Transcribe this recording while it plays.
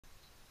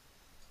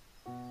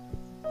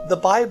The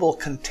Bible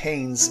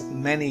contains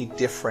many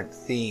different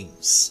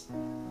themes.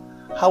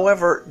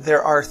 However,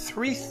 there are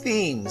three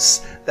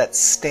themes that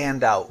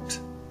stand out: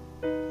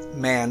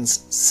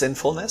 man's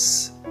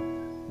sinfulness,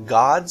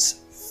 God's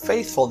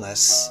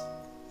faithfulness,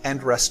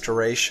 and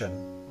restoration.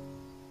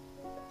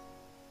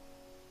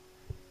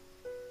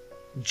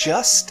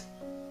 Just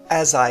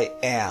as I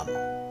am,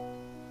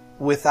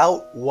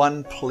 without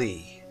one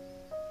plea,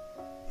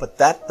 but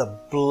that the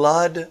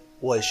blood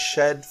was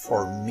shed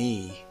for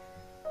me,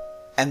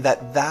 and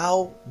that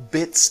thou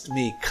bidst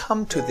me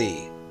come to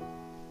thee,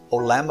 O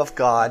Lamb of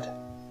God,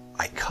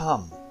 I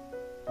come,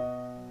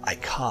 I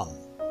come.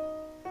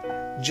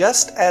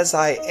 Just as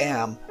I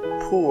am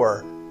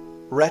poor,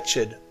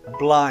 wretched,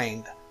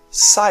 blind,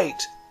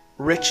 sight,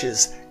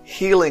 riches,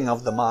 healing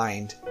of the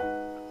mind,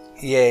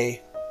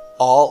 yea,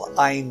 all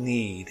I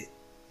need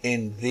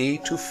in thee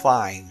to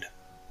find,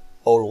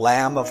 O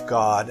Lamb of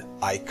God,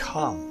 I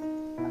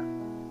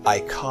come, I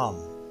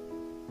come.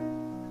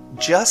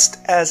 Just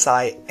as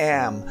I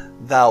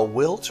am, thou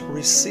wilt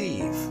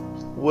receive,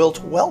 wilt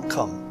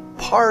welcome,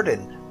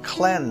 pardon,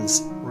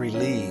 cleanse,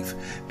 relieve.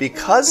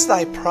 Because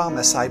thy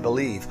promise I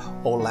believe,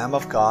 O Lamb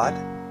of God,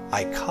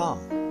 I come,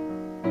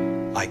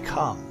 I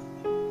come.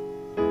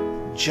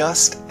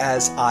 Just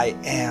as I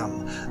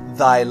am,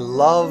 thy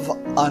love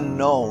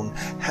unknown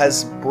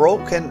has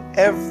broken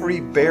every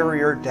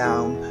barrier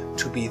down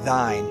to be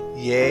thine,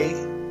 yea,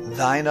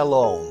 thine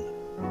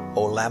alone.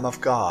 O Lamb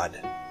of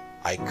God,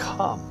 I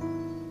come,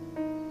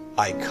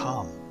 I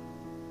come.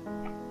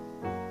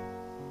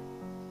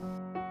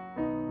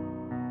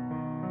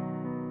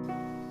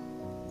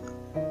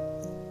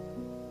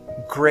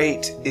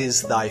 Great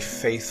is thy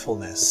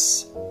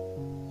faithfulness,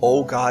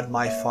 O God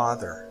my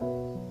Father.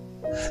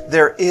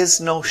 There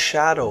is no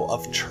shadow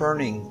of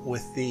turning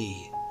with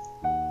thee.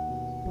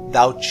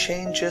 Thou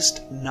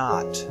changest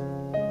not.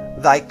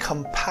 Thy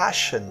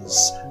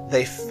compassions,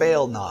 they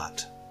fail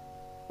not.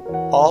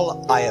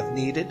 All I have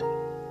needed,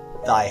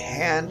 thy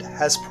hand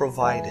has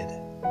provided.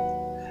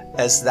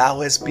 As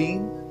thou hast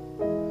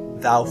been,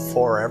 thou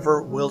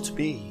forever wilt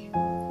be.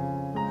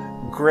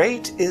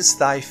 Great is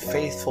thy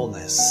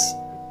faithfulness.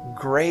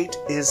 Great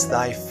is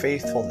thy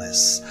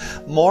faithfulness.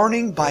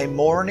 Morning by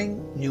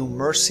morning, new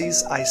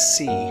mercies I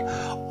see.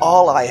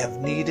 All I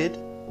have needed,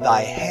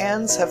 thy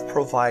hands have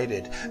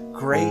provided.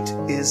 Great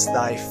is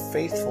thy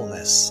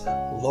faithfulness,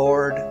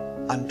 Lord,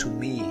 unto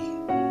me.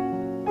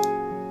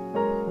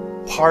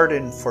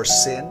 Pardon for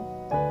sin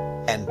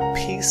and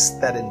peace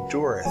that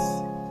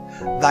endureth.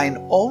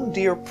 Thine own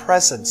dear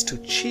presence to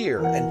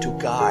cheer and to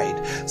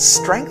guide.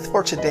 Strength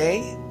for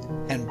today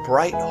and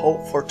bright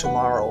hope for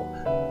tomorrow.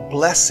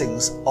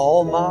 Blessings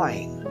all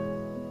mine,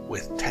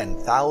 with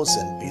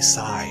 10,000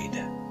 beside.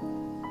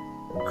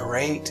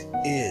 Great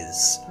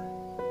is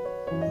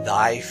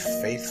thy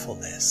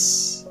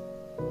faithfulness.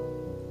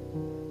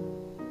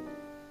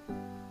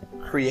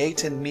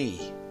 Create in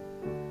me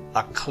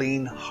a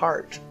clean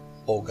heart,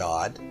 O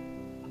God,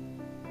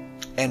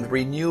 and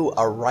renew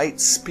a right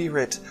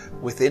spirit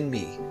within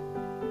me.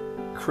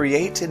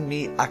 Create in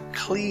me a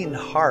clean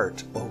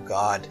heart, O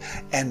God,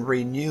 and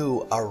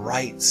renew a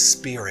right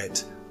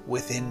spirit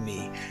within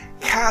me.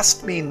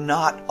 Cast me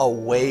not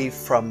away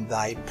from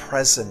thy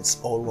presence,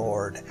 O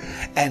Lord,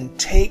 and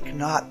take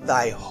not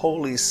thy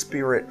Holy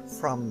Spirit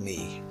from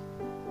me.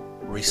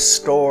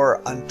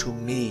 Restore unto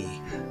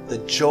me the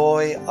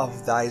joy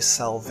of thy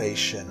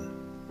salvation,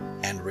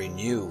 and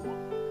renew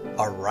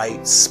a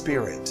right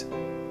spirit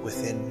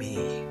within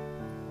me.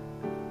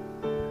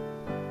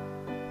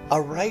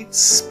 A right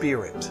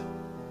spirit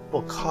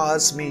will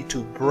cause me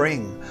to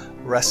bring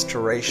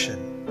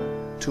restoration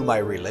to my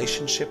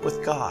relationship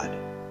with God,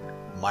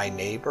 my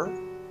neighbor,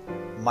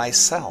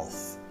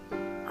 myself,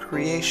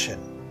 creation,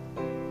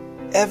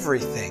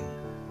 everything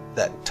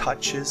that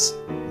touches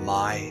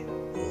my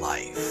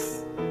life.